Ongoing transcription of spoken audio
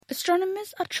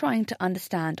Astronomers are trying to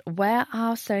understand where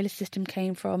our solar system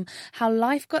came from, how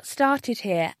life got started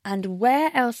here, and where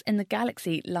else in the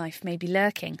galaxy life may be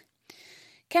lurking.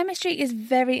 Chemistry is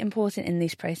very important in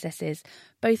these processes,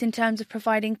 both in terms of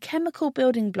providing chemical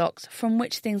building blocks from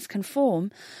which things can form,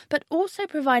 but also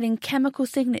providing chemical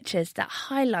signatures that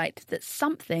highlight that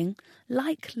something,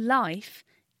 like life,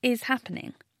 is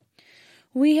happening.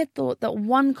 We had thought that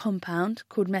one compound,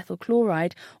 called methyl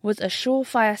chloride, was a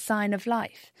surefire sign of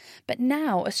life, but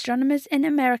now astronomers in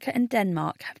America and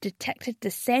Denmark have detected the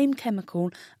same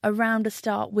chemical around a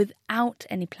star without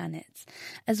any planets,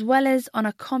 as well as on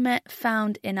a comet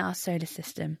found in our solar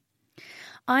system.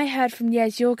 I heard from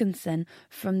Jes Jorgensen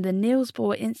from the Niels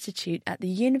Bohr Institute at the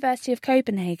University of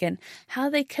Copenhagen how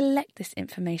they collect this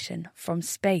information from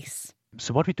space.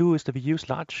 So what we do is that we use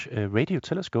large radio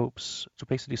telescopes to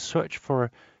basically search for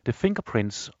the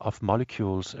fingerprints of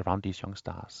molecules around these young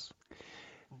stars.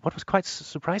 What was quite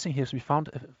surprising here is we found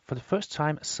for the first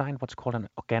time a sign what's called an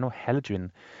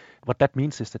organohalogen. What that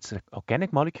means is that it's an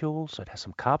organic molecule, so it has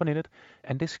some carbon in it,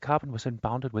 and this carbon was then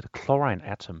bounded with a chlorine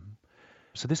atom.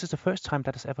 So this is the first time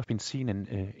that has ever been seen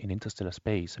in interstellar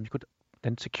space, and we could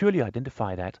then securely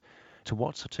identify that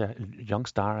towards such a young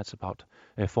star. It's about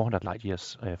 400 light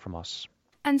years from us.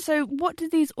 And so what do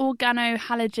these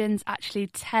organohalogens actually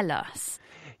tell us?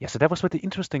 Yeah, so that was what the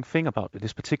interesting thing about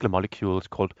this particular molecule. It's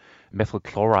called methyl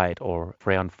chloride or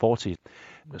freon 40.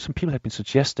 Some people have been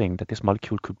suggesting that this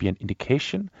molecule could be an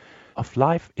indication of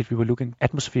life if we were looking at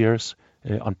atmospheres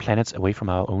on planets away from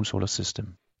our own solar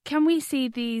system. Can we see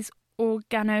these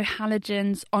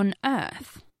organohalogens on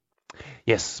Earth?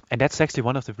 Yes, and that's actually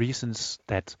one of the reasons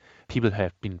that people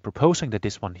have been proposing that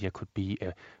this one here could be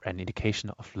an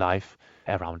indication of life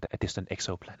around a distant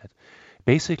exoplanet.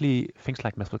 Basically, things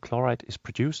like methyl chloride is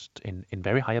produced in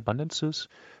very high abundances,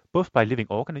 both by living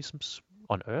organisms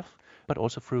on Earth, but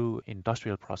also through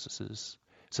industrial processes.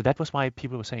 So that was why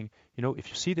people were saying, if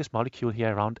you see this molecule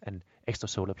here around an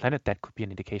extrasolar planet, that could be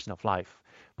an indication of life.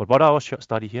 But what our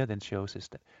study here then shows is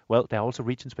that, well, there are also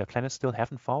regions where planets still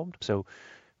haven't formed, so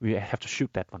we have to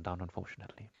shoot that one down,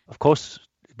 unfortunately. Of course,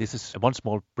 this is one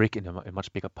small brick in a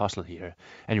much bigger puzzle here.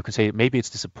 And you can say maybe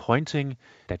it's disappointing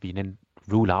that we then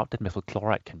rule out that methyl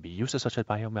chloride can be used as such a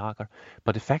biomarker.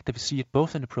 But the fact that we see it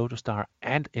both in the protostar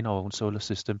and in our own solar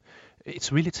system,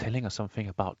 it's really telling us something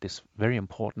about this very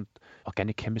important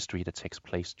organic chemistry that takes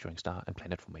place during star and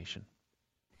planet formation.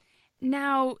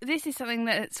 Now, this is something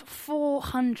that's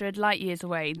 400 light years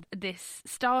away, this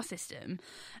star system.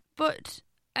 But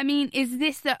is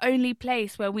this the only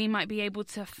place where we might be able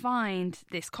to find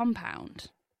this compound?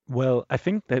 Well, I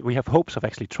think that we have hopes of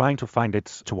actually trying to find it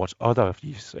towards other of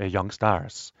these young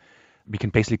stars. We can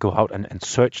basically go out and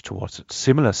search towards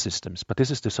similar systems, but this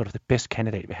is the best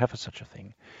candidate we have for such a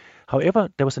thing. However,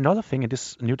 there was another thing in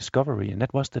this new discovery, and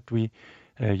that was that we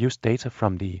used data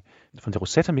from the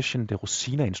Rosetta mission, the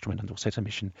Rosina instrument on the Rosetta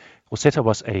mission. Rosetta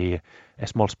was a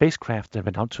small spacecraft that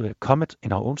went out to a comet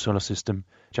in our own solar system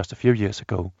just a few years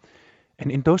ago.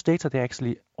 And in those data, they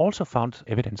actually also found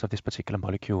evidence of this particular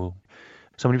molecule.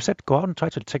 So when we said go out and try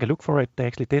to take a look for it, they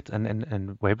actually did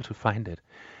and were able to find it.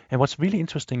 And what's really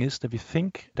interesting is that we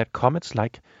think that comets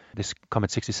like this Comet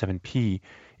 67P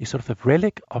is sort of a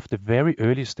relic of the very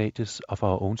early stages of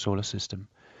our own solar system.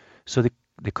 So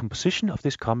the composition of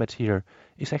this comet here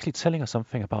is actually telling us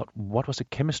something about what was the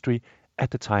chemistry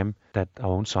at the time that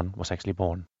our own sun was actually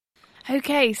born.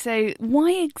 Okay, so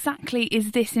why exactly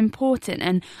is this important,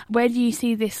 and where do you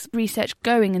see this research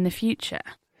going in the future?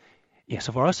 Yeah,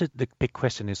 so for us, the big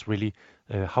question is really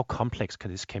how complex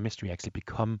can this chemistry actually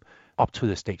become up to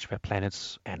the stage where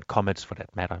planets and comets, for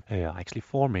that matter, are actually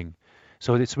forming.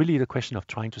 So it's really the question of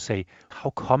trying to say how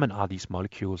common are these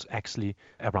molecules actually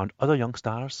around other young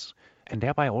stars, and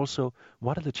thereby also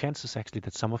what are the chances actually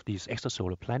that some of these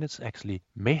extrasolar planets actually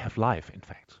may have life, in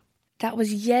fact. That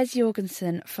was Jes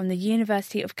Jorgensen from the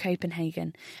University of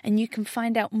Copenhagen, and you can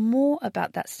find out more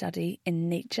about that study in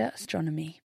Nature Astronomy.